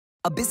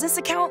A business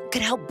account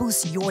could help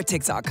boost your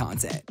TikTok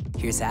content.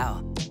 Here's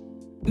how.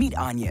 Meet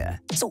Anya.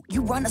 So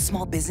you run a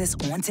small business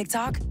on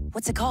TikTok?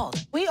 What's it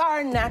called? We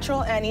are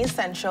Natural Annie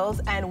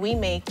Essentials, and we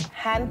make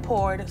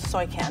hand-poured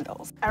soy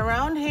candles.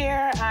 Around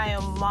here, I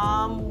am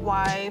mom,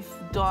 wife,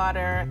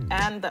 daughter,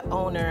 and the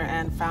owner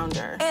and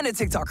founder. And a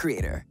TikTok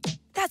creator.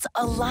 That's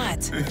a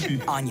lot.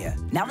 Anya,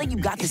 now that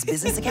you've got this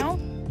business account,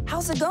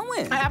 how's it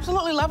going? I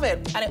absolutely love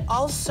it. And it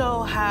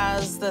also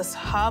has this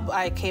hub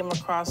I came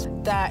across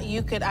that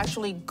you could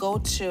actually go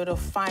to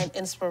find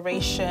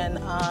inspiration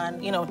on,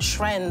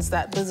 trends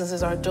that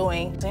businesses are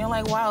doing. And you're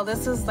like, wow,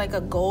 this is like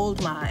a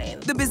gold mine.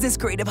 The Business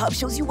Creative Hub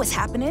shows you what's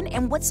happening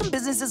and what some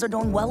businesses are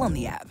doing well on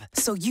the app.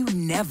 So you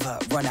never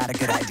run out of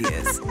good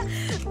ideas.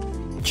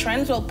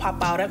 Trends will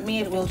pop out at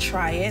me, we'll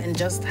try it, and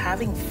just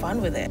having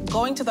fun with it.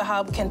 Going to the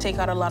hub can take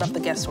out a lot of the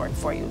guesswork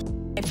for you.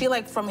 I feel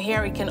like from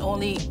here, it can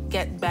only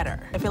get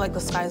better. I feel like the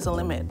sky's the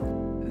limit.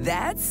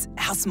 That's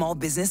how small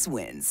business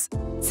wins.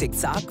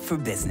 TikTok for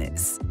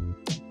business.